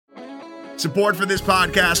Support for this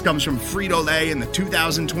podcast comes from Frito-Lay and the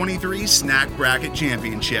 2023 Snack Bracket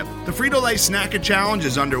Championship. The Frito-Lay Snack-A Challenge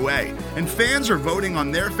is underway, and fans are voting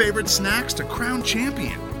on their favorite snacks to crown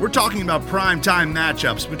champion. We're talking about prime-time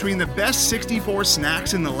matchups between the best 64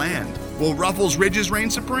 snacks in the land. Will Ruffles Ridges reign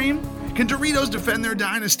supreme? Can Doritos defend their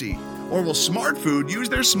dynasty? Or will Smart Food use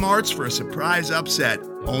their smarts for a surprise upset?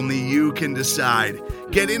 Only you can decide.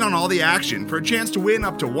 Get in on all the action for a chance to win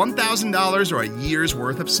up to $1,000 or a year's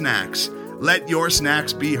worth of snacks. Let your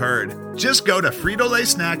snacks be heard. Just go to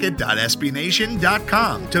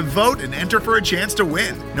fritolaysnacket.sbnation.com to vote and enter for a chance to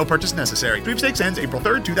win. No purchase necessary. Sweepstakes ends April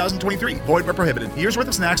 3rd, 2023. Void where prohibited. Year's worth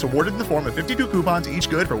of snacks awarded in the form of 52 coupons, each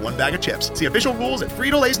good for one bag of chips. See official rules at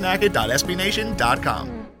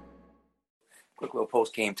fritolaysnacket.sbnation.com. Quick little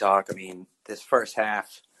post-game talk. I mean, this first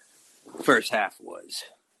half was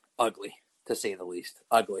ugly, to say the least.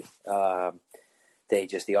 Ugly.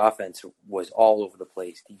 The offense was all over the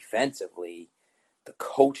place. Defensively, the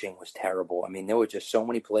coaching was terrible. I mean, there were just so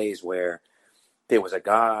many plays where there was a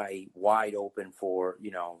guy wide open for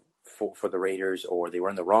the Raiders, or they were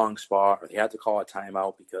in the wrong spot, or they had to call a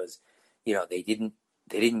timeout because, they didn't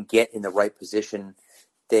get in the right position.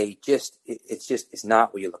 It's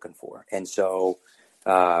not what you're looking for. And so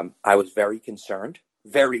I was very concerned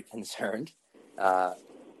in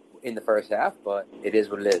the first half, but it is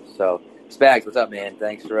what it is. So Spags, what's up, man?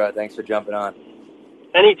 Thanks for jumping on.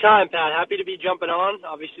 Anytime, Pat. Happy to be jumping on.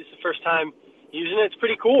 Obviously, it's the first time using it. It's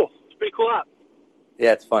pretty cool. It's a pretty cool app.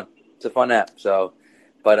 Yeah, it's fun. It's a fun app. So,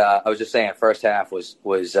 but I was just saying, first half was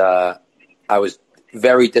I was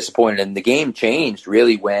very disappointed, and the game changed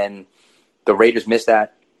really when the Raiders missed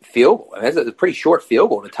that field goal. I mean, it's a pretty short field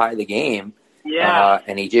goal to tie the game. Yeah.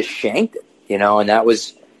 And he just shanked it, and that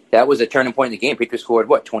was a turning point in the game. Patriots scored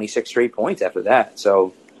 26 straight points after that.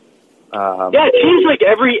 So it seems like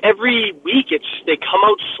every week they come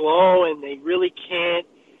out slow and they really can't.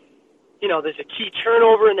 There's a key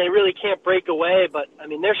turnover and they really can't break away. But I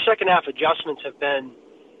mean, their second half adjustments have been,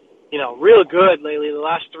 real good lately. The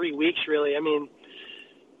last 3 weeks, really. I mean,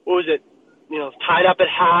 what was it? Tied up at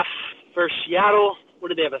half versus Seattle. What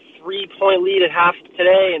did they have, a 3-point lead at half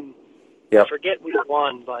today? And I forget week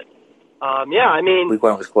one, but I mean, week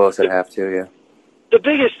one was close at half too. Yeah. The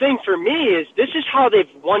biggest thing for me is this is how they've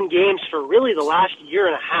won games for really the last year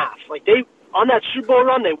and a half. Like on that Super Bowl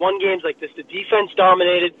run, they won games like this. The defense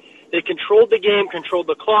dominated. They controlled the game, controlled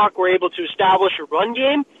the clock, were able to establish a run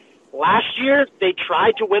game. Last year, they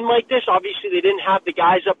tried to win like this. Obviously, they didn't have the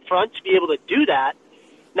guys up front to be able to do that.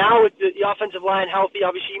 Now with the offensive line healthy,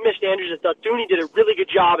 obviously you missed Andrews. I thought Dooney did a really good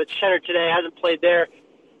job at center today. Hasn't played there.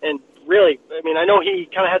 And really, I mean, I know he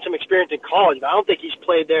kind of had some experience in college, but I don't think he's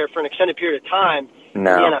played there for an extended period of time in the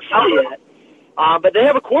NFL yet. But they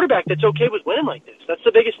have a quarterback that's okay with winning like this. That's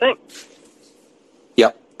the biggest thing.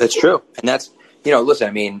 Yep, that's true. And that's, listen,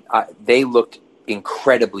 I mean, they looked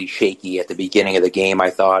incredibly shaky at the beginning of the game,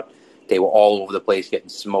 I thought. They were all over the place, getting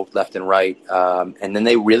smoked left and right. And then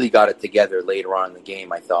they really got it together later on in the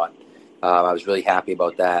game, I thought. I was really happy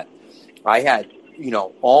about that. I had,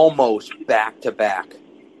 almost back-to-back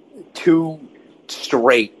 2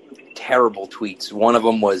 straight terrible tweets. One of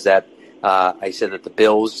them was that I said that the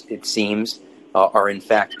Bills, it seems, are in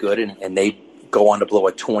fact good, and they go on to blow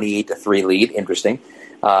a 28-3 lead. Interesting.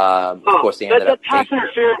 Of course, they ended up. That pass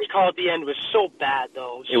interference call at the end was so bad,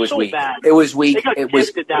 though. It was so weak. Bad. It was weak. They got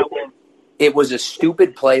gifted that win. It was a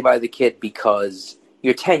stupid play by the kid because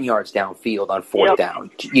you're 10 yards downfield on fourth down.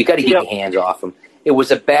 You got to get your hands off him. It was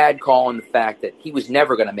a bad call in the fact that he was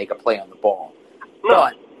never going to make a play on the ball. No.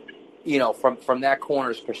 But from that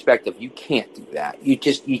corner's perspective, you can't do that. You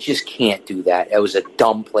just can't do that. It was a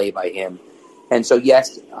dumb play by him. And so,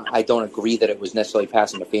 yes, I don't agree that it was necessarily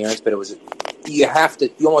pass interference, but it was. You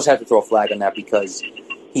almost have to throw a flag on that because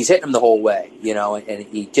he's hitting him the whole way, and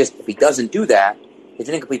if he doesn't do that, it's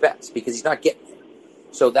an incomplete pass because he's not getting it.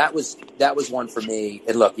 So that was one for me.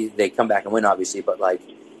 And look, they come back and win, obviously, but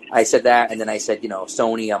I said that, and then I said,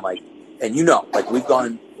 Sony, I'm like, and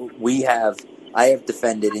I have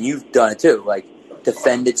defended, and you've done it too,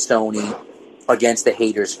 defended Sony against the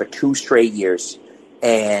haters for 2 straight years.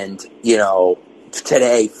 And,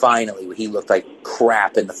 today, finally, he looked like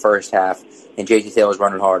crap in the first half, and J.J. Taylor was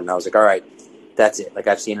running hard, and I was like, all right, that's it.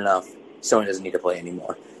 I've seen enough. Sony doesn't need to play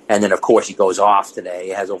anymore. And then, of course, he goes off today. He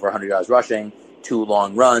has over 100 yards rushing, 2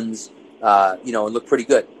 long runs. It looked pretty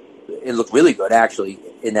good. It looked really good, actually,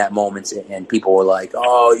 in that moment. And people were like,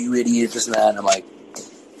 oh, you idiot, this and that. And I'm like,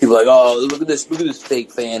 people are like, oh, look at this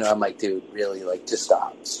fake fan. And I'm like, dude, really, just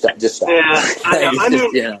stop. Just stop. Yeah, I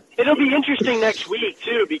mean, it'll be interesting next week,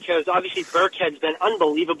 too, because obviously Burkhead's been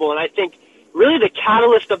unbelievable. And I think really the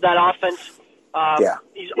catalyst of that offense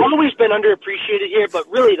He's always been underappreciated here, but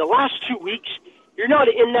really the last 2 weeks, you're not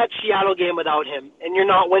in that Seattle game without him, and you're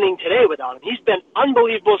not winning today without him. He's been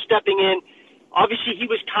unbelievable stepping in. Obviously, he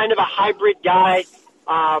was kind of a hybrid guy.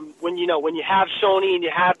 When you have Sony and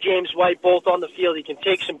you have James White both on the field, he can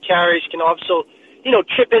take some carries, can also,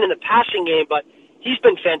 chip in the passing game, but he's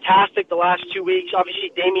been fantastic the last 2 weeks.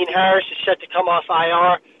 Obviously, Damian Harris is set to come off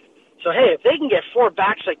IR. So, hey, if they can get 4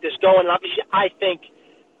 backs like this going, and obviously I think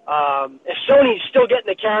if Sony's still getting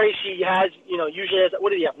the carries he has, usually has, what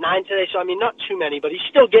did he have, 9 today? So, not too many, but he's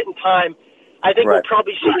still getting time. I think we'll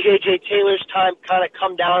probably see J.J. Taylor's time kind of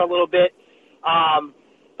come down a little bit. But,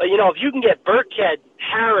 if you can get Burkhead,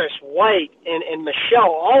 Harris, White, and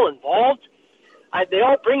Michelle all involved, they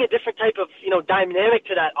all bring a different type of, dynamic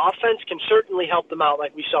to that offense, can certainly help them out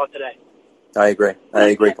like we saw today. I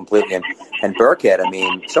agree completely. And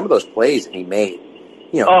Burkhead, some of those plays that he made,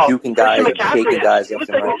 juking guys and shaking guys left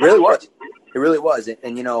and right. It really was. And,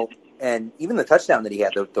 and even the touchdown that he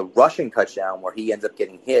had, the rushing touchdown where he ends up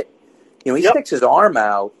getting hit, he sticks his arm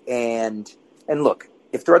out and look,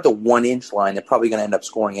 if they're at the 1-inch line, they're probably going to end up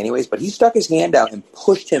scoring anyways, but he stuck his hand out and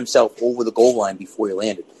pushed himself over the goal line before he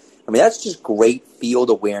landed. That's just great field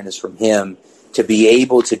awareness from him to be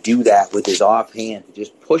able to do that with his offhand, to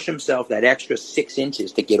just push himself that extra 6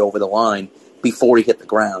 inches to get over the line before he hit the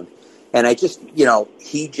ground. And I just,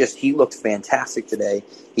 he looked fantastic today.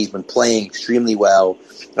 He's been playing extremely well.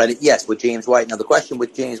 But yes, with James White. Now the question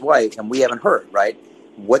with James White, and we haven't heard, right?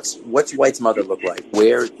 What's White's mother look like?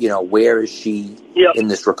 Where is she in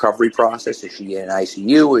this recovery process? Is she in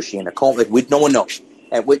ICU? Is she in a coma? No one knows.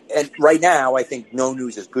 And right now, I think no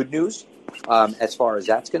news is good news, as far as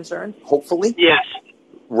that's concerned. Hopefully, yes,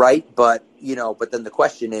 right. But then the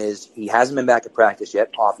question is, he hasn't been back to practice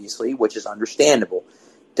yet, obviously, which is understandable.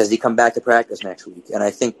 Does he come back to practice next week? And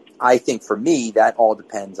I think for me, that all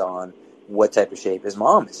depends on what type of shape his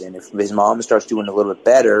mom is in. If his mom starts doing a little bit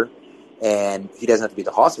better, and he doesn't have to be at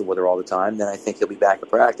the hospital with her all the time, then I think he'll be back to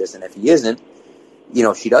practice. And if he isn't,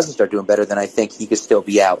 if she doesn't start doing better, then I think he could still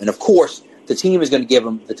be out. And of course, the team is going to give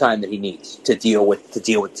him the time that he needs to deal with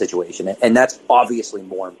the situation, and that's obviously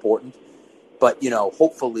more important. But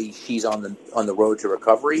hopefully she's on the road to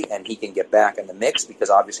recovery, and he can get back in the mix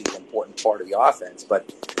because obviously he's an important part of the offense.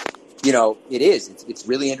 But it's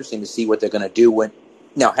really interesting to see what they're going to do when.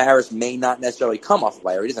 Now, Harris may not necessarily come off of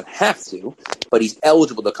IR. He doesn't have to, but he's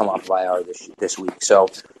eligible to come off of IR this week. So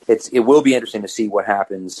it will be interesting to see what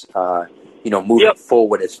happens, moving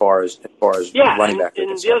forward as far as running back. And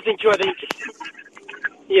the other thing, too, I think,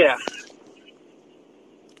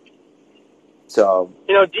 So,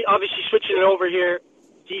 obviously switching it over here,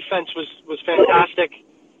 defense was fantastic.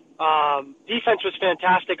 Defense was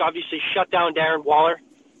fantastic. Obviously shut down Darren Waller.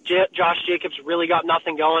 Josh Jacobs really got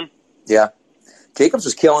nothing going. Yeah. Jacobs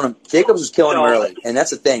was killing him. Him early, and that's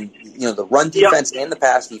the thing. The run defense and the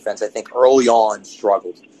pass defense, I think, early on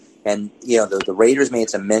struggled, and the Raiders made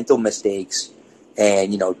some mental mistakes,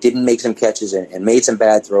 and didn't make some catches and made some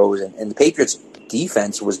bad throws, and the Patriots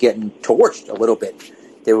defense was getting torched a little bit.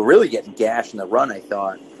 They were really getting gashed in the run, I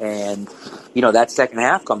thought, and that second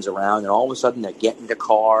half comes around, and all of a sudden they're getting the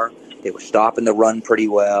car. They were stopping the run pretty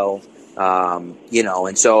well,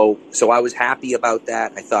 and so I was happy about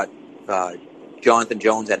that. I thought. Jonathan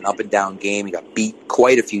Jones had an up-and-down game. He got beat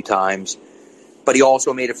quite a few times, but he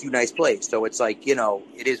also made a few nice plays. So it's like, it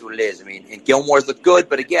is what it is. And Gilmore's looked good,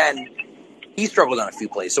 but again, he struggled on a few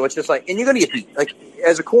plays. So it's just like, and you're going to get beat. Like,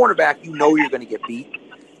 as a cornerback, you're going to get beat.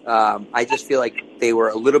 I just feel like they were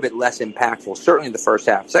a little bit less impactful, certainly in the first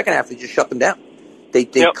half. Second half, they just shut them down. They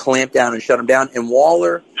clamped down and shut them down. And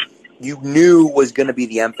Waller, you knew was going to be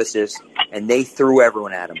the emphasis, and they threw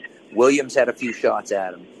everyone at him. Williams had a few shots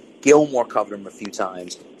at him. Gilmore covered him a few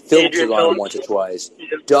times. Phillips was on him once or twice.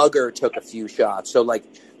 Duggar took a few shots. So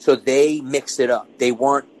they mixed it up. They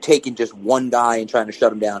weren't taking just one guy and trying to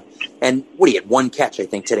shut him down. And he had one catch, I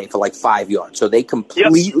think, today for like 5 yards. So they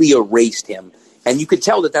completely erased him. And you could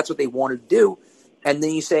tell that that's what they wanted to do. And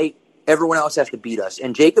then you say, everyone else has to beat us.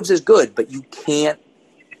 And Jacobs is good, but you can't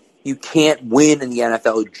win in the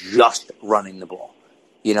NFL just running the ball.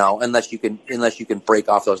 Unless you can break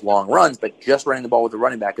off those long runs, but just running the ball with the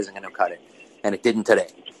running back isn't going to cut it, and it didn't today.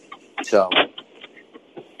 So,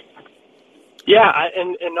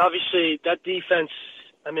 and obviously that defense.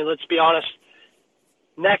 Let's be honest.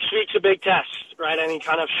 Next week's a big test, right?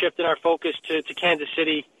 Kind of shifting our focus to Kansas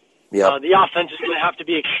City. Yeah. The offense is going to have to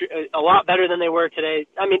be a lot better than they were today.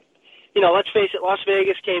 Let's face it. Las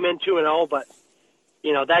Vegas came in 2-0, but.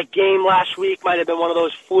 That game last week might have been one of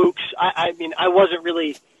those flukes. I wasn't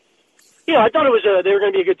really, I thought they were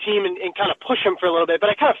going to be a good team and kind of push them for a little bit, but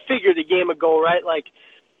I kind of figured the game would go right. Like,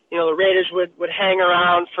 the Raiders would hang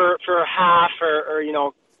around for a half or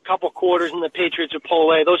a couple quarters, and the Patriots would pull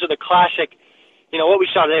away. Those are the classic. What we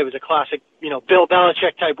saw today was a classic, Bill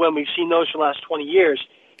Belichick type win. We've seen those for the last 20 years.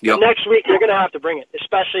 Yep. But next week, you're going to have to bring it,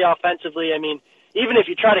 especially offensively. I mean, even if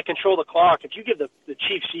you try to control the clock, if you give the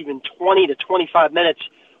Chiefs even 20 to 25 minutes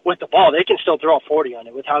with the ball, they can still throw 40 on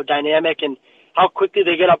it with how dynamic and how quickly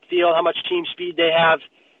they get upfield, how much team speed they have.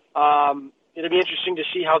 It'll be interesting to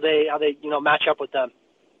see how they match up with them.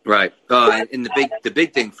 Right. And the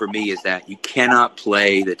big thing for me is that you cannot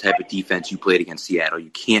play the type of defense you played against Seattle. You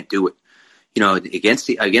can't do it. Against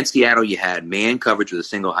Seattle, you had man coverage with a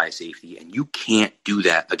single high safety, and you can't do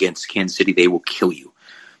that against Kansas City. They will kill you.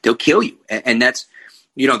 They'll kill you. And that's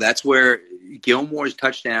where Gilmore's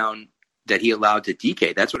touchdown that he allowed to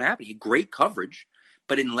DK, that's what happened. He had great coverage,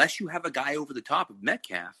 but unless you have a guy over the top of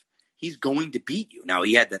Metcalf, he's going to beat you. Now,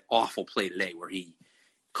 he had that awful play today where he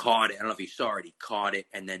caught it. I don't know if you saw it. He caught it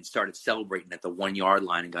and then started celebrating at the 1 yard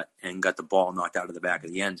line and got the ball knocked out of the back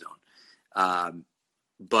of the end zone.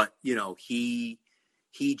 But he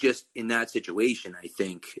just, in that situation, I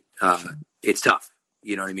think it's tough.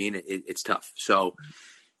 You know what I mean? It's tough. So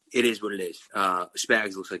it is what it is.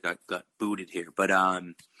 Spags looks like I got booted here, but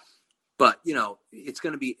it's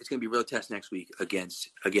gonna be a real test next week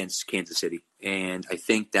against Kansas City, and I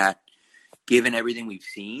think that given everything we've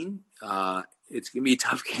seen, it's gonna be a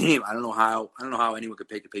tough game. I don't know how anyone could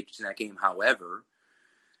pick the Patriots in that game. However,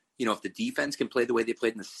 if the defense can play the way they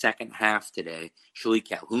played in the second half today, Shalik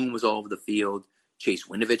Calhoun was all over the field. Chase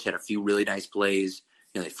Winovich had a few really nice plays.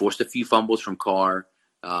 They forced a few fumbles from Carr.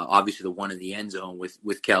 Obviously, the one in the end zone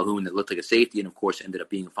with Calhoun that looked like a safety, and of course ended up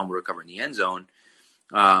being a fumble recovery in the end zone.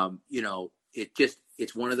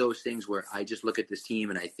 It's one of those things where I just look at this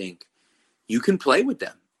team and I think you can play with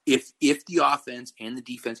them if the offense and the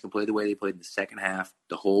defense can play the way they played in the second half,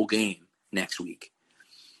 the whole game next week.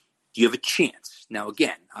 You have a chance. Now,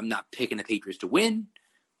 again, I'm not picking the Patriots to win,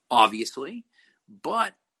 obviously,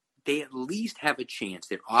 but they at least have a chance.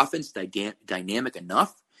 Their offense is dynamic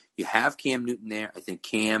enough. You have Cam Newton there. I think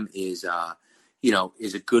Cam is a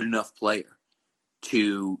good enough player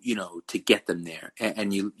to get them there.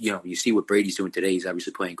 And you see what Brady's doing today. He's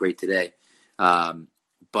obviously playing great today.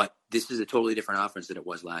 But this is a totally different offense than it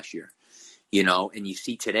was last year. And you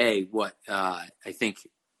see today what I think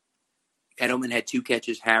Edelman had 2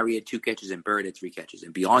 catches, Harry had 2 catches, and Bird had 3 catches.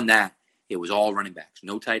 And beyond that, it was all running backs.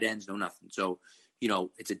 No tight ends, no nothing. So,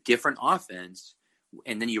 it's a different offense.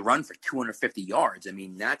 And then you run for 250 yards. I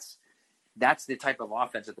mean, that's the type of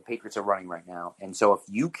offense that the Patriots are running right now. And so if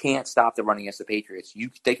you can't stop the running against the Patriots,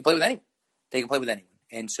 they can play with anyone. They can play with anyone.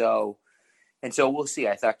 And so we'll see.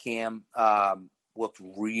 I thought Cam looked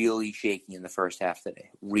really shaky in the first half today.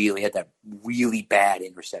 Really had that really bad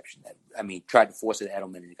interception. Tried to force it to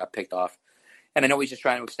Edelman and it got picked off. And I know he's just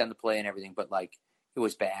trying to extend the play and everything, but it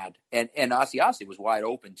was bad. And Asiasi was wide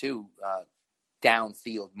open too,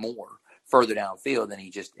 further downfield, and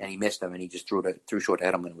he missed him, and he just threw short to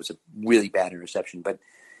Edelman. It was a really bad interception. But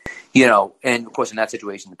and of course in that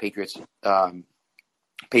situation, the Patriots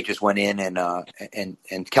went in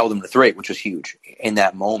and killed him to 3, which was huge in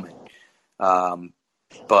that moment.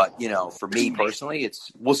 But for me personally,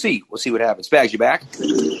 we'll see what happens. Spags, you back?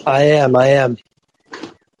 I am.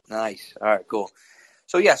 Nice. All right, cool.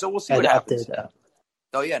 So we'll see what happens.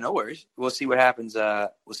 Oh yeah, no worries. We'll see what happens.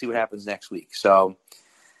 We'll see what happens next week. So,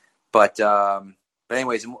 but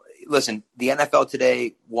anyways, listen. The NFL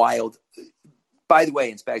today, wild. By the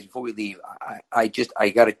way, and Spags, before we leave, I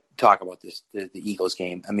got to talk about this. The Eagles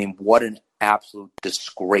game. I mean, what an absolute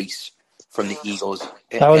disgrace from the Eagles.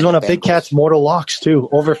 That was one of Big Cat's mortal locks too.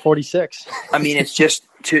 Over 46. I mean, it's just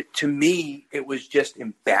to me, it was just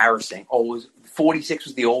embarrassing. Oh, 46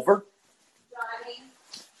 was the over?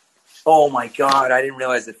 Oh my God, I didn't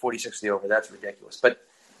realize that 46 was the over. That's ridiculous. But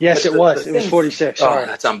yes, it was. It was 46. Oh,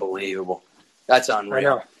 that's unbelievable. That's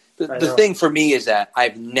unreal. The thing for me is that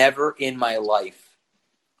I've never in my life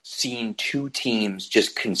seen 2 teams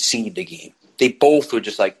just concede the game. They both were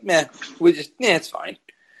just like, it's fine.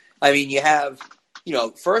 I mean,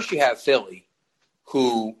 first you have Philly,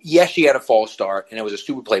 who, yes, she had a false start, and it was a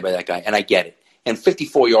stupid play by that guy, and I get it. And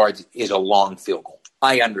 54 yards is a long field goal.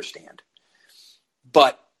 I understand.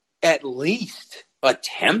 But at least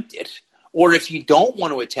attempt it. Or if you don't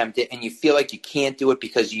want to attempt it and you feel like you can't do it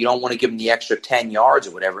because you don't want to give them the extra 10 yards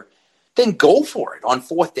or whatever, then go for it on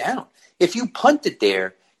 4th down. If you punt it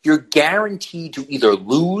there, you're guaranteed to either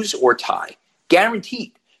lose or tie.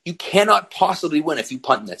 Guaranteed. You cannot possibly win if you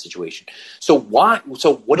punt in that situation. So what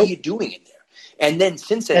are you doing in there? And then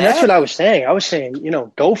Cincinnati. And that's what I was saying. I was saying,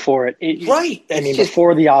 go for it. Right.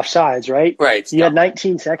 Before the offsides, right? Right. You had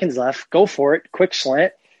 19 seconds left. Go for it. Quick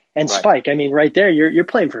slant. and Spike. I mean, right there, you're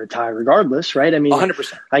playing for a tie regardless, right? I mean,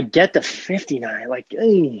 100%. I get the 59, like,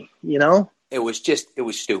 you know. It was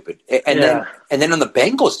stupid. And then on the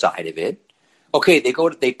Bengals side of it, okay,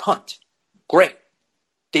 they punt. Great.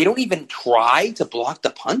 They don't even try to block the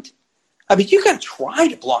punt. I mean, you got to try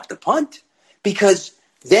to block the punt because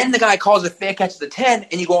then the guy calls a fair catch at the 10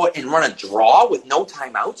 and you go and run a draw with no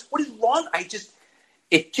timeouts. What is wrong?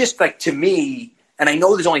 It just like, to me, and I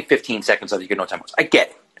know there's only 15 seconds left, you get no timeouts. I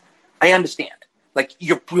get it. I understand. Like,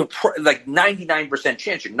 you're like 99%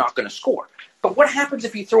 chance you're not going to score. But what happens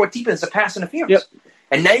if you throw it deep and it's a pass interference? Yep.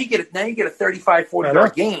 And now you get a 35,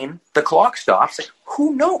 40-yard gain. The clock stops. Like,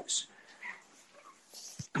 who knows?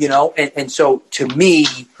 You know, and so to me,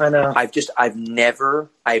 I know. I've never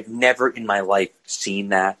in my life seen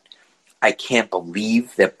that. I can't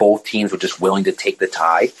believe that both teams were just willing to take the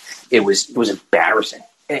tie. It was embarrassing,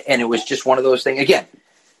 and it was just one of those things. Again,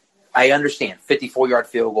 I understand 54-yard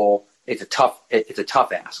field goal. It's a tough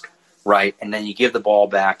ask, right? And then you give the ball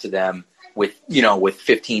back to them with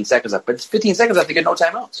 15 seconds left, but it's 15 seconds left to get no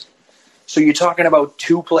timeouts. So you're talking about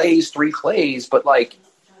 2 plays, 3 plays, but like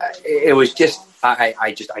it was just.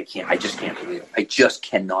 I just can't believe it. I just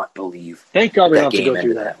cannot believe. Thank God we don't have to go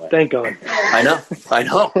through that. Thank God. I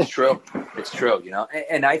know. It's true. It's true. You know,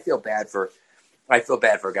 and I feel bad for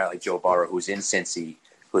a guy like Joe Burrow who's in Cincy,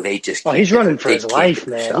 who they just. Oh, he's running for his life,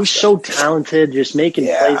 man. He's so talented, just making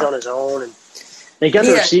plays on his own, and they got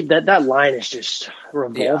to receive that. That line is just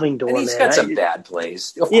revolving door. And he's man. got some bad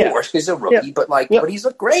plays, of course, because he's a rookie. But but he's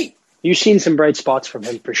looked great. You've seen some bright spots from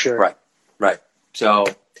him for sure. Right. So.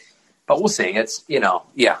 But we'll see. It's,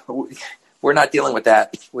 we're not dealing with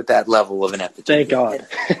that level of ineptitude. Thank God.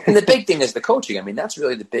 And the big thing is the coaching. I mean, that's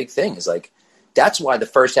really the big thing is like, that's why the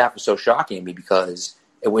first half was so shocking to me because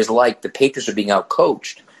it was like the Patriots were being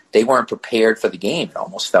outcoached. They weren't prepared for the game. It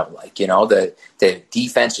almost felt like, the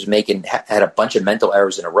defense had a bunch of mental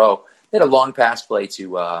errors in a row. They had a long pass play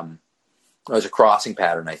to, it was a crossing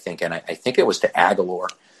pattern, I think. And I think it was to Aguilar.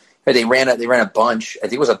 They ran a bunch. I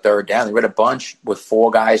think it was a third down. They ran a bunch with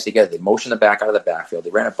 4 guys together. They motioned the back out of the backfield.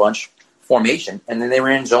 They ran a bunch formation, and then they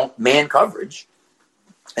ran zone man coverage.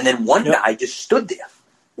 And then one guy just stood there.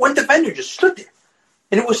 One defender just stood there,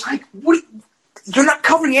 and it was like, "What? You're not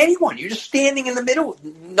covering anyone. You're just standing in the middle,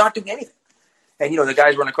 not doing anything." And the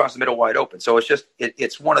guys run across the middle wide open. So it's just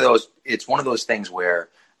it's one of those things where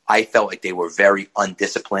I felt like they were very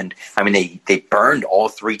undisciplined. I mean, they burned all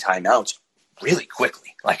 3 timeouts really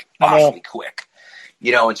quickly, like awfully quick,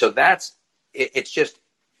 and so it's just,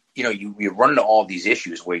 you run into all these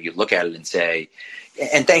issues where you look at it and say,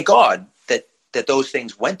 and thank God that those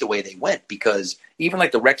things went the way they went, because even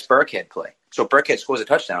like the Rex Burkhead play, so Burkhead scores a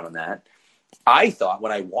touchdown on that. I thought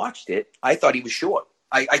when I watched it, I thought he was short.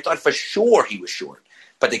 I thought for sure he was short,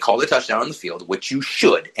 but they called a touchdown on the field, which you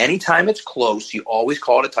should. Anytime it's close, you always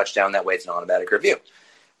call it a touchdown. That way it's an automatic review.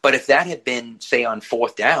 But if that had been, say, on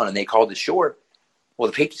 4th down and they called it short, well,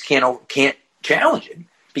 the Patriots can't challenge it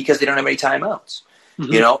because they don't have any timeouts,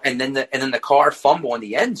 And then the Carr fumble in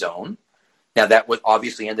the end zone. Now that would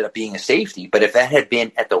obviously ended up being a safety, but if that had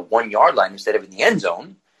been at the 1-yard line instead of in the end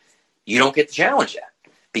zone, you don't get to challenge that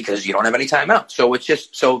because you don't have any timeouts. So it's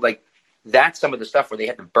just that's some of the stuff where they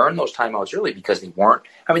had to burn those timeouts early because they weren't.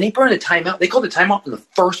 I mean, they burned the timeout. They called the timeout in the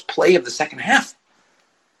first play of the second half.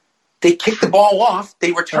 They kicked the ball off,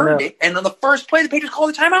 they returned it, and on the first play, the Patriots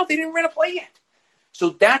called the timeout. They didn't run a play yet. So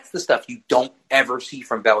that's the stuff you don't ever see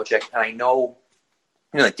from Belichick. And I know,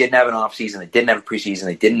 they didn't have an offseason, they didn't have a preseason,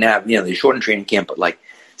 they didn't have, they shortened training camp, but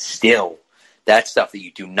still, that's stuff that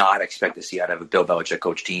you do not expect to see out of a Bill Belichick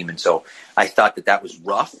coach team. And so I thought that was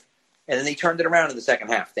rough. And then they turned it around in the second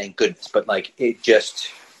half, thank goodness. But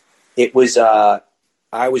it was, I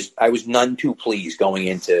was none too pleased going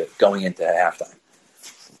into halftime.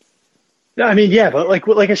 I mean, but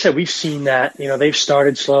like I said, we've seen that. They've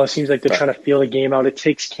started slow. It seems like they're trying to feel the game out. It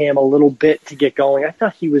takes Cam a little bit to get going. I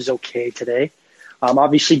thought he was okay today.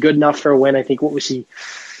 Obviously good enough for a win. I think, what was he?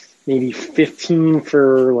 Maybe 15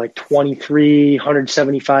 for 23,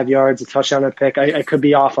 175 yards, a touchdown and a pick. I could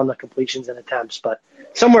be off on the completions and attempts, but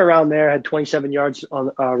somewhere around there, had 27 yards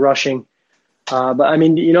on rushing. But I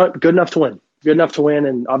mean, good enough to win. Good enough to win,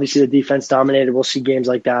 and obviously the defense dominated. We'll see games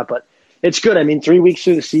like that, but it's good. I mean, 3 weeks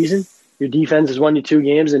through the season, your defense has won you 2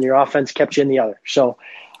 games, and your offense kept you in the other. So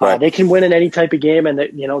they can win in any type of game, and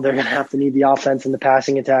they're going to have to need the offense and the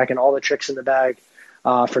passing attack and all the tricks in the bag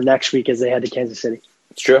for next week as they head to Kansas City.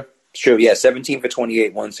 It's true. Yeah, 17 for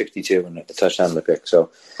 28, 162, and a touchdown on the pick.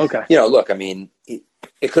 So, okay. Look, I mean,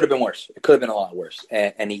 it could have been worse. It could have been a lot worse.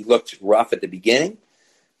 And he looked rough at the beginning,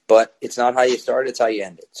 but it's not how you start, it's how you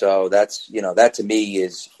end it. So that's, that to me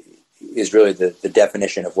is is really the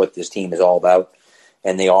definition of what this team is all about.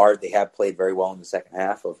 And they have played very well in the second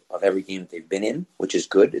half of every game that they've been in, which is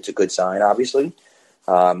good. It's a good sign, obviously,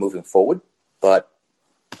 moving forward. But,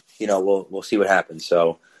 we'll see what happens.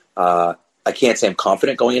 So I can't say I'm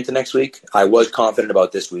confident going into next week. I was confident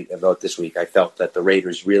about this week. I felt that the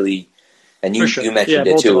Raiders really, and you mentioned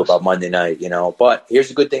it too about Monday night, But here's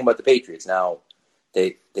the good thing about the Patriots. Now,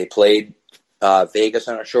 they played Vegas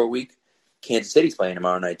on a short week. Kansas City's playing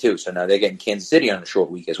tomorrow night too. So now they're getting Kansas City on a short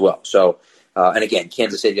week as well. So, and again,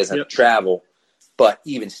 Kansas City doesn't have to travel, but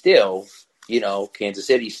even still, Kansas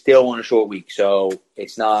City's still on a short week. So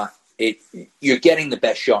it's not, you're getting the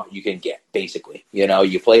best shot you can get, basically.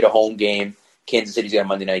 You played a home game. Kansas City's got a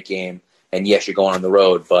Monday night game, and yes, you're going on the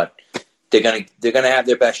road, but they're gonna have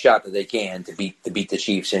their best shot that they can to beat the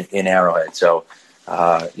Chiefs in Arrowhead. So,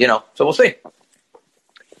 so we'll see.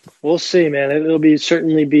 We'll see, man. It'll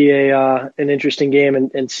certainly be an interesting game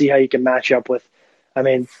and see how you can match up with. I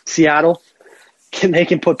mean, Seattle they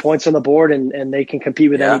can put points on the board and they can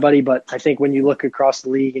compete with anybody. But I think when you look across the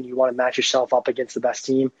league and you want to match yourself up against the best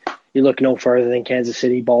team, you look no further than Kansas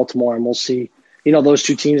City, Baltimore, and we'll see, those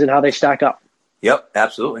two teams and how they stack up. Yep,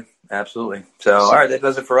 absolutely. So, all right, that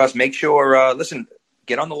does it for us. Make sure,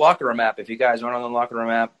 get on the Locker Room app. If you guys aren't on the Locker Room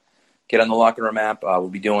app, get on the Locker Room app. We'll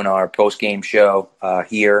be doing our post-game show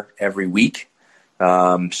here every week.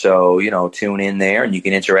 So, tune in there and you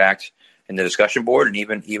can interact in the discussion board and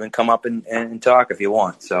even come up and talk if you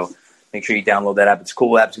want. So make sure you download that app. It's a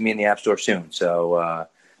cool app. It's going to be in the App Store soon. So,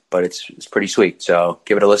 but it's pretty sweet. So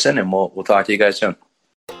give it a listen and we'll talk to you guys soon.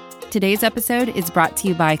 Today's episode is brought to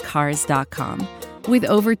you by Cars.com. With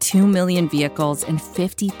over 2 million vehicles and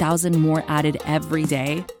 50,000 more added every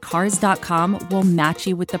day, Cars.com will match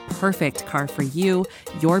you with the perfect car for you,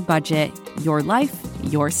 your budget, your life,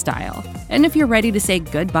 your style. And if you're ready to say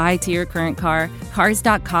goodbye to your current car,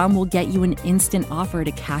 Cars.com will get you an instant offer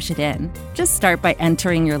to cash it in. Just start by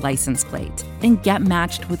entering your license plate and get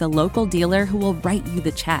matched with a local dealer who will write you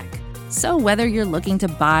the check. So whether you're looking to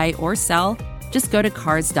buy or sell, just go to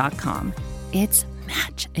Cars.com. It's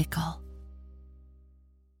magical.